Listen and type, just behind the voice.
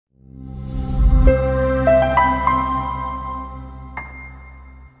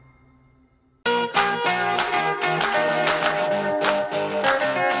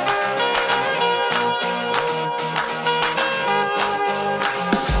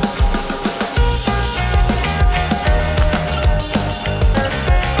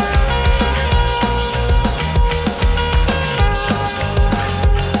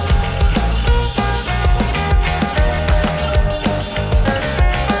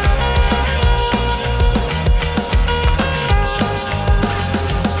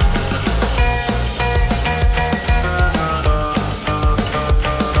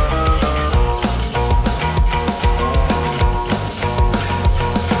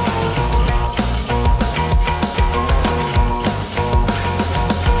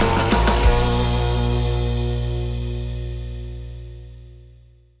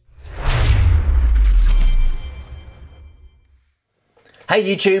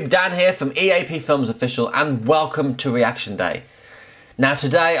Hey YouTube, Dan here from EAP Films Official and welcome to Reaction Day. Now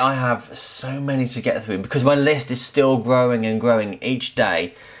today I have so many to get through because my list is still growing and growing each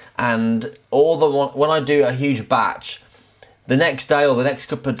day, and when I do a huge batch, the next day or the next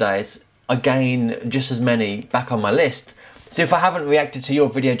couple of days I gain just as many back on my list. So if I haven't reacted to your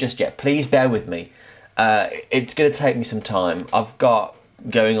video just yet, please bear with me. It's going to take me some time. I've got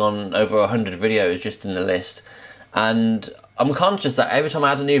going on over 100 videos just in the list, and I'm conscious that every time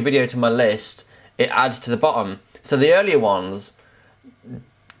I add a new video to my list, it adds to the bottom. So the earlier ones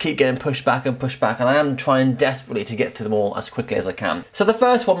keep getting pushed back, and I am trying desperately to get through them all as quickly as I can. So the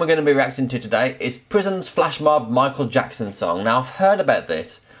first one we're going to be reacting to today is Prison's Flash Mob Michael Jackson song. Now I've heard about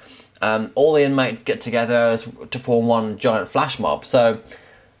this. All the inmates get together to form one giant flash mob. So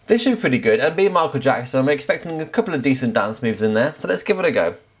this should be pretty good. And being Michael Jackson, I'm expecting a couple of decent dance moves in there. So let's give it a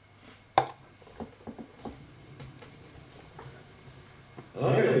go.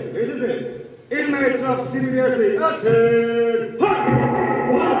 Inmates of CBS, attend!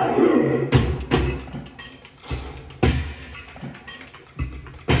 1, 2.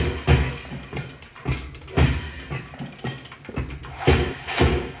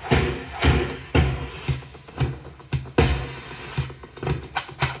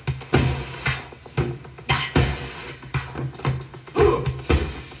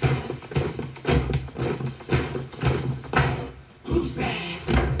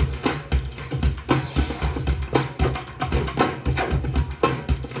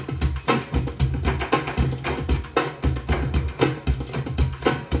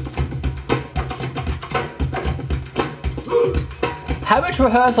 How much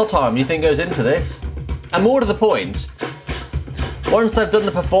rehearsal time do you think goes into this? And more to the point, once they've done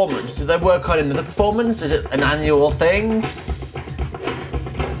the performance, do they work on another performance? Is it an annual thing?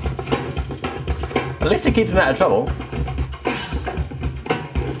 At least it keeps them out of trouble.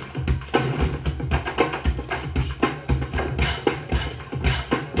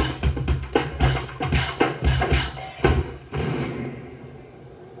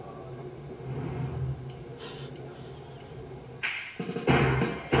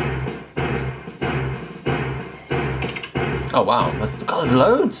 Oh wow, there's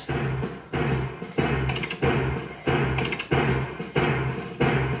loads.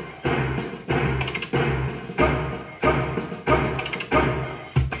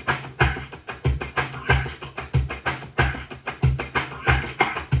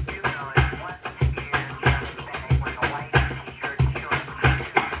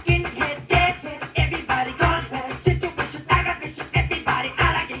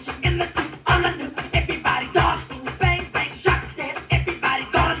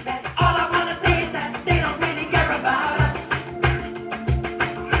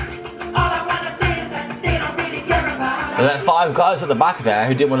 There are 5 guys at the back there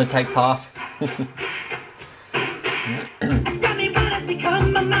who didn't want to take part. I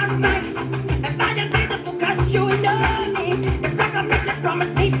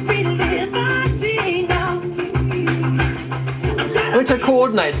mean, to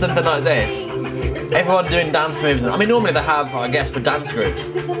coordinate something like this, everyone doing dance moves. I mean, normally they have, I guess, for dance groups,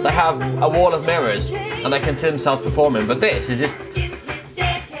 they have a wall of mirrors and they can see themselves performing. But this is just, I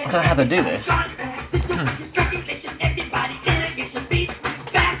don't know how they do this.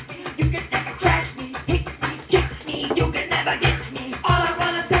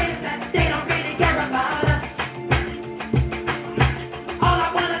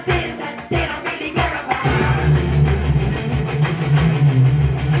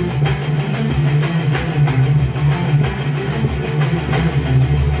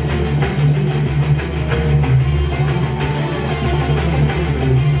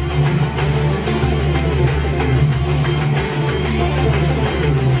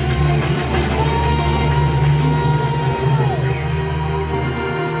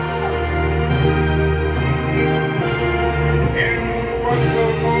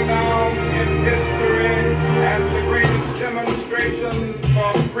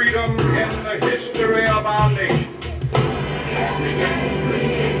 Freedom in the history of our nation. Every day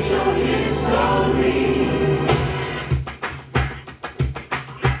creates your history.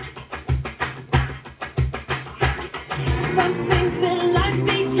 Some things in life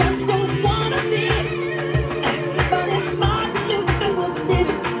they just don't want to see. But if Martin Luther was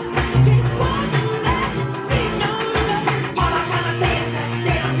living, he wouldn't let me know. All I want to say is that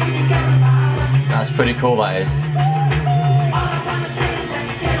they don't really care about us. That's pretty cool, that is. All I want to say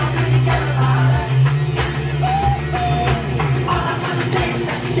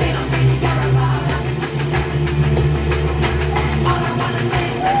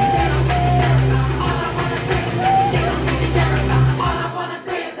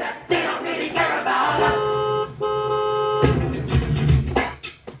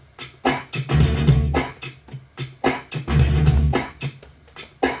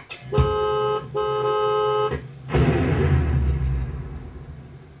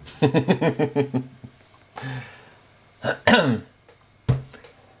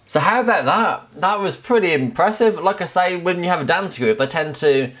So how about that? That was pretty impressive. Like I say, when you have a dance group, they tend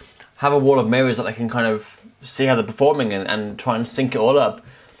to have a wall of mirrors that they can kind of see how they're performing and try and sync it all up.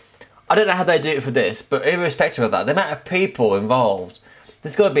 I don't know how they do it for this, but irrespective of that, the amount of people involved,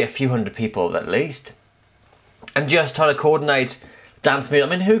 there's got to be a few hundred people at least. And just trying to coordinate dance music. I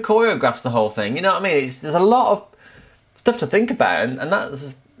mean, who choreographs the whole thing? You know what I mean? There's a lot of stuff to think about, and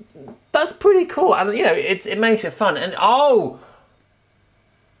that's pretty cool. And you know, it makes it fun. And oh,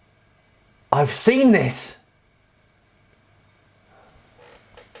 I've seen this.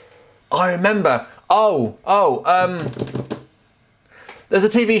 I remember. There's a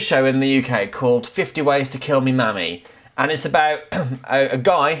TV show in the UK called 50 Ways to Kill Me Mammy, and it's about a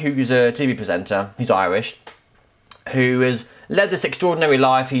guy who's a TV presenter. He's Irish, who has led this extraordinary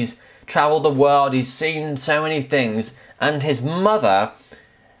life. He's travelled the world. He's seen so many things, and his mother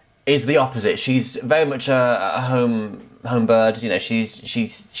is the opposite. She's very much a home bird. You know,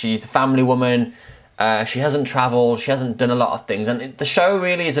 she's a family woman. She hasn't travelled. She hasn't done a lot of things, and the show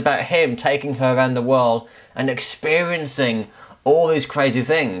really is about him taking her around the world and experiencing all these crazy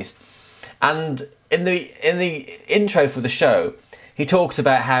things. And in the intro for the show, he talks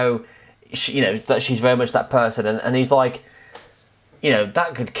about how that she's very much that person, and he's like,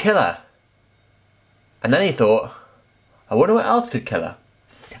 that could kill her. And then he thought, I wonder what else could kill her.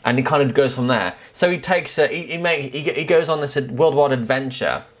 And he kind of goes from there. So he takes he goes on this worldwide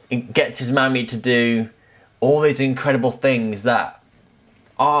adventure. He gets his mammy to do all these incredible things that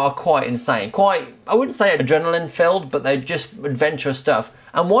are quite insane. I wouldn't say adrenaline filled, but they're just adventurous stuff.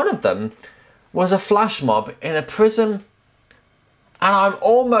 And one of them was a flash mob in a prison. And I'm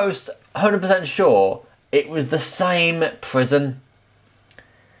almost 100% sure it was the same prison.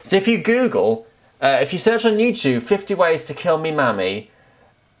 So if you Google, if you search on YouTube, 50 Ways to Kill Me Mammy,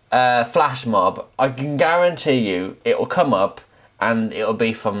 flash mob, I can guarantee you it will come up and it'll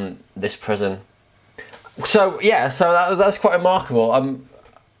be from this prison. So yeah, that's quite remarkable.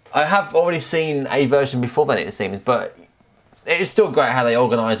 I have already seen a version before then, it seems, but it's still great how they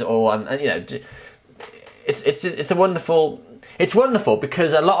organise it all, and it's wonderful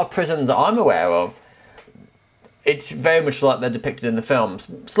because a lot of prisons that I'm aware of, it's very much like they're depicted in the films,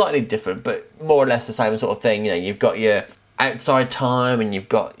 slightly different, but more or less the same sort of thing. You've got your outside time, and you've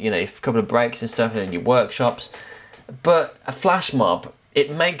got a couple of breaks and stuff, and your workshops. But a flash mob, it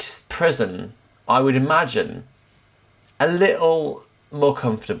makes prison, I would imagine, a little more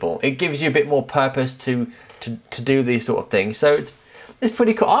comfortable. It gives you a bit more purpose to do these sort of things. So it's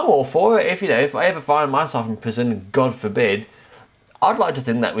pretty cool. I'm all for it. If I ever find myself in prison, God forbid, I'd like to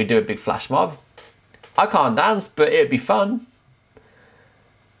think that we do a big flash mob. I can't dance, but it'd be fun.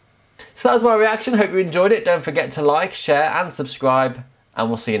 So that was my reaction. Hope you enjoyed it. Don't forget to like, share and subscribe, and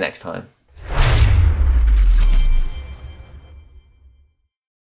we'll see you next time.